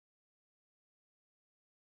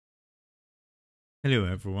Hello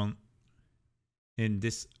everyone. In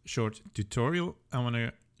this short tutorial, I want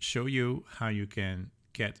to show you how you can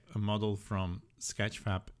get a model from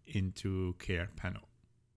sketchfab into krpano.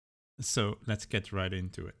 So let's get right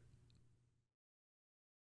into it.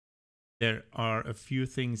 There are a few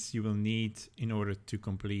things you will need in order to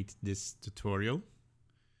complete this tutorial.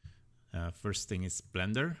 First thing is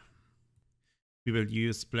Blender. We will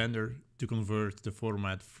use Blender to convert the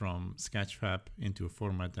format from sketchfab into a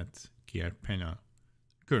format that krpano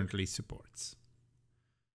currently supports.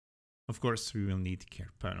 Of course, we will need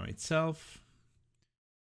krpano itself.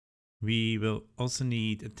 We will also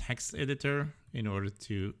need a text editor in order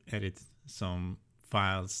to edit some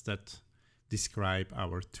files that describe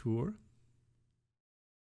our tour.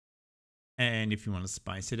 And if you want to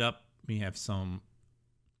spice it up, we have some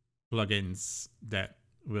plugins that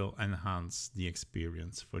will enhance the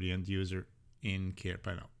experience for the end user in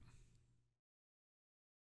krpano.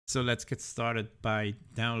 So let's get started by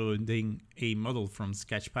downloading a model from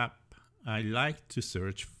sketchfab. I like to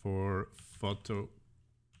search for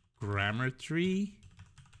photogrammetry.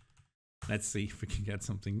 Let's see if we can get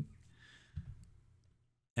something.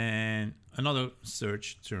 And another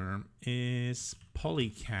search term is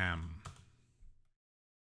polycam.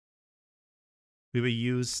 We will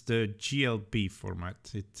use the GLB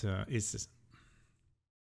format.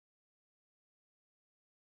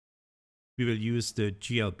 We will use the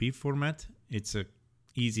GLB format. It's a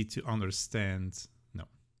easy to understand. No.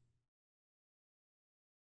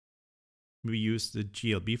 We use the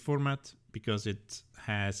GLB format because it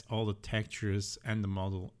has all the textures and the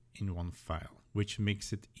model in one file, which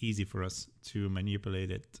makes it easy for us to manipulate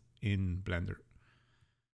it in Blender.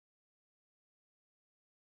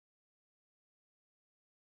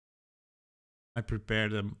 I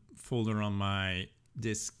prepared a folder on my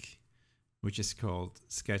disk which is called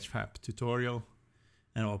sketchfab tutorial,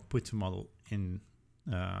 and I'll put the model in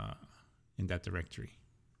that directory.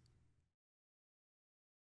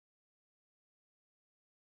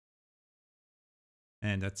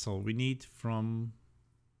 And that's all we need from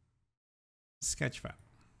sketchfab.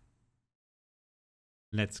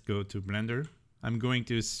 Let's go to Blender. I'm going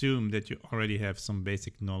to assume that you already have some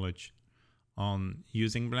basic knowledge on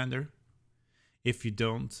using Blender. If you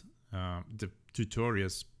don't, the tutorial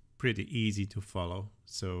is pretty easy to follow,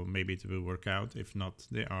 so maybe it will work out. If not,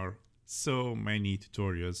 there are so many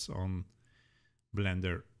tutorials on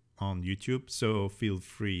Blender on YouTube, so feel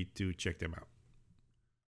free to check them out.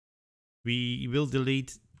 We will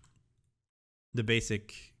delete the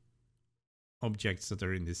basic objects that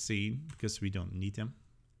are in the scene because we don't need them.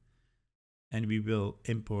 And we will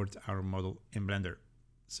import our model in Blender.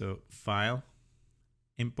 So File,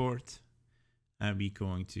 Import, and we're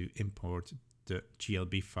going to import the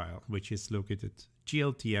GLB file, which is located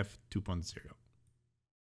GLTF 2.0.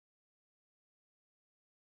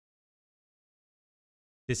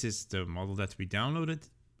 This is the model that we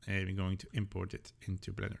downloaded, and we're going to import it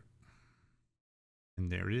into Blender.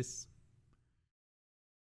 And there it is.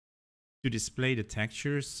 To display the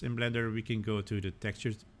textures in Blender, we can go to the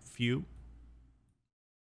textures view.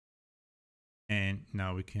 And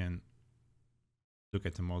now we can look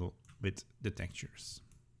at the model with the textures.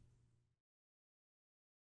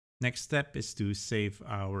 Next step is to save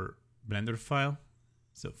our Blender file.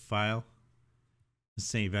 So File,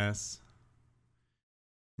 Save As,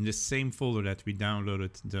 in the same folder that we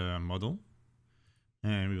downloaded the model,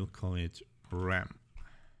 and we will call it RAM.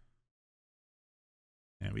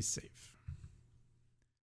 And we save.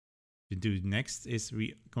 To do next is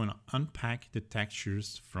we're going to unpack the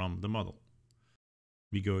textures from the model.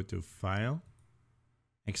 We go to File,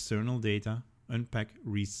 External Data, Unpack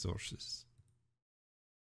Resources.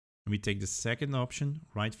 And we take the second option,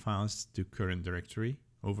 Write Files to Current Directory,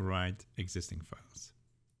 Override Existing Files.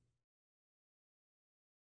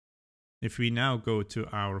 If we now go to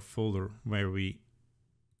our folder where we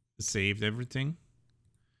saved everything,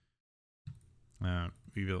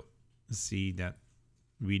 we will see that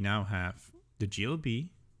we now have the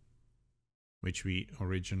GLB, which we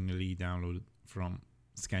originally downloaded from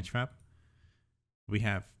sketchfab. We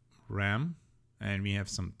have RAM, and we have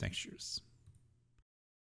some textures.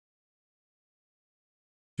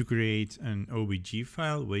 To create an OBJ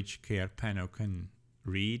file, which krpano can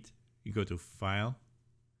read, you go to File,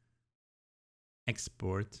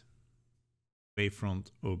 Export,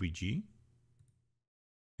 Wavefront OBJ.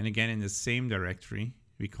 And again, in the same directory,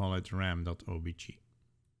 we call it ram.obj.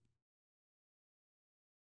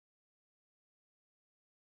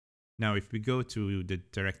 Now, if we go to the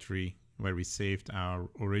directory where we saved our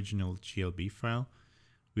original GLB file,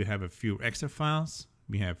 we have a few extra files.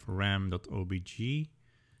 We have ram.obj,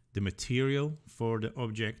 the material for the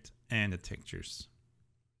object, and the textures.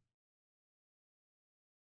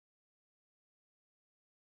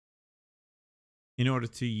 In order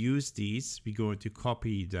to use these, we're going to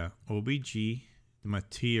copy the OBJ, the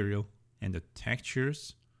material, and the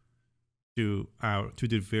textures to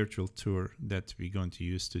the virtual tour that we're going to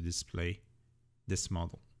use to display this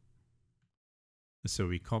model. So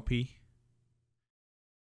we copy.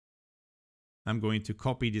 I'm going to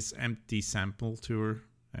copy this empty sample tour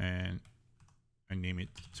and I name it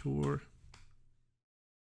tour.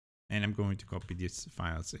 And I'm going to copy these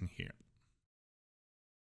files in here.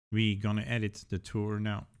 We're gonna edit the tour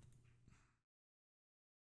now.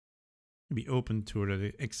 We open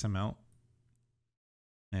tour.xml.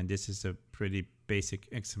 And this is a pretty basic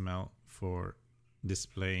XML for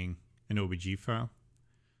displaying an OBJ file.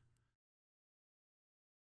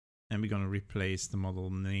 And we're going to replace the model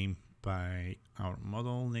name by our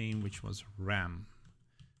model name, which was RAM.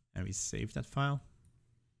 And we save that file.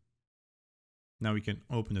 Now we can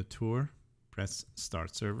open the tour, press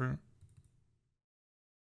Start Server.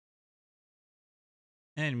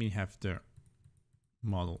 And we have the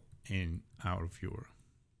model in our viewer.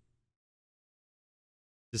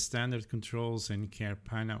 The standard controls in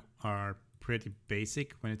krpano are pretty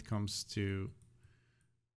basic when it comes to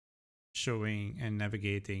showing and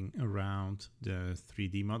navigating around the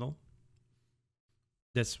 3D model.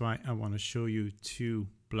 That's why I want to show you two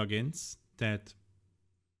plugins that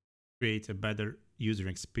create a better user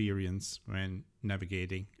experience when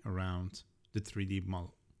navigating around the 3D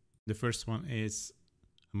model. The first one is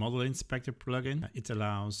a Model Inspector plugin. It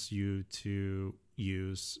allows you to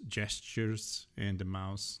use gestures and the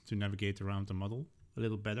mouse to navigate around the model a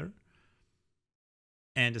little better.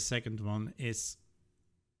 And the second one is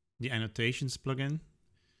the Annotations plugin,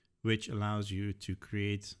 which allows you to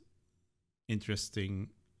create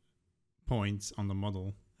interesting points on the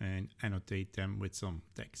model and annotate them with some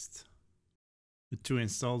text. To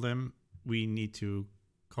install them, we need to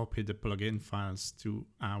copy the plugin files to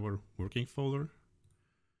our working folder.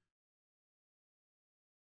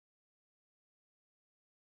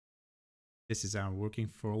 This is our working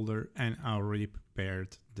folder, and I already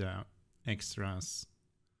prepared the extras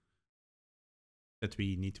that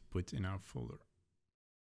we need to put in our folder.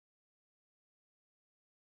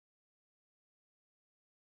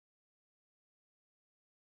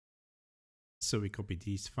 So we copy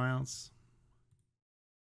these files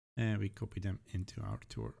and we copy them into our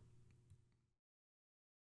tour.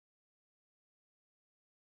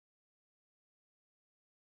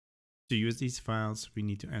 To use these files, we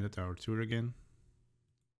need to edit our tour again.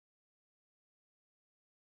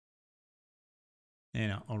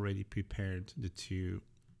 And I already prepared the two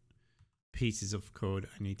pieces of code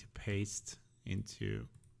I need to paste into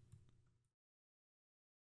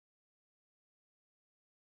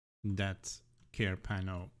that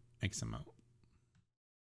krpano XML.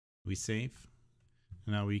 We save.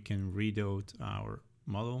 Now we can reload our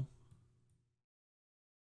model.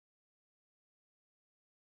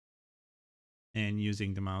 And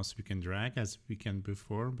using the mouse, we can drag as we can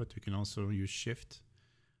before, but we can also use Shift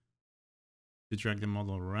to drag the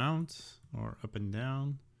model around or up and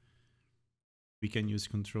down. We can use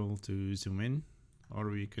Control to zoom in,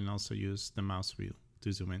 or we can also use the mouse wheel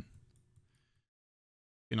to zoom in.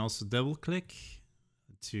 You can also double click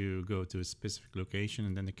to go to a specific location,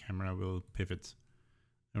 and then the camera will pivot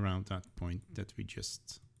around that point that we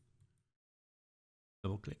just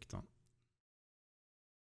double clicked on.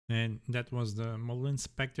 And that was the Model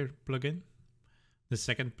Inspector plugin. The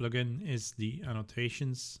second plugin is the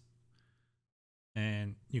Annotations.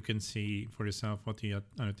 And you can see for yourself what the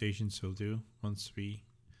annotations will do once we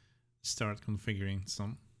start configuring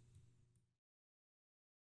some.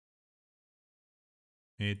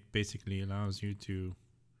 It basically allows you to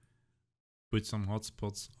put some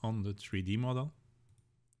hotspots on the 3D model.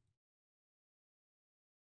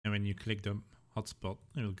 And when you click the hotspot,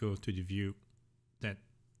 it will go to the view that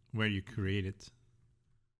where you created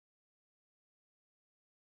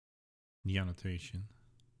the annotation.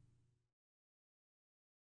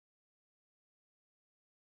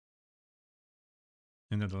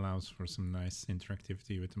 And that allows for some nice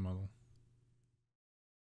interactivity with the model.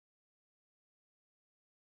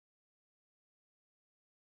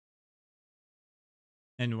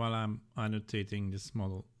 And while I'm annotating this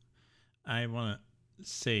model, I want to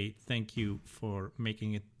say thank you for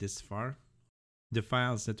making it this far. The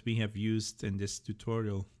files that we have used in this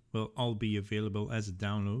tutorial will all be available as a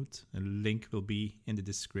download. A link will be in the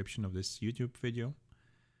description of this YouTube video.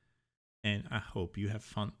 And I hope you have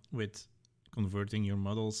fun with converting your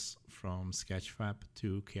models from sketchfab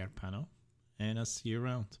to krpano. And I'll see you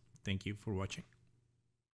around. Thank you for watching.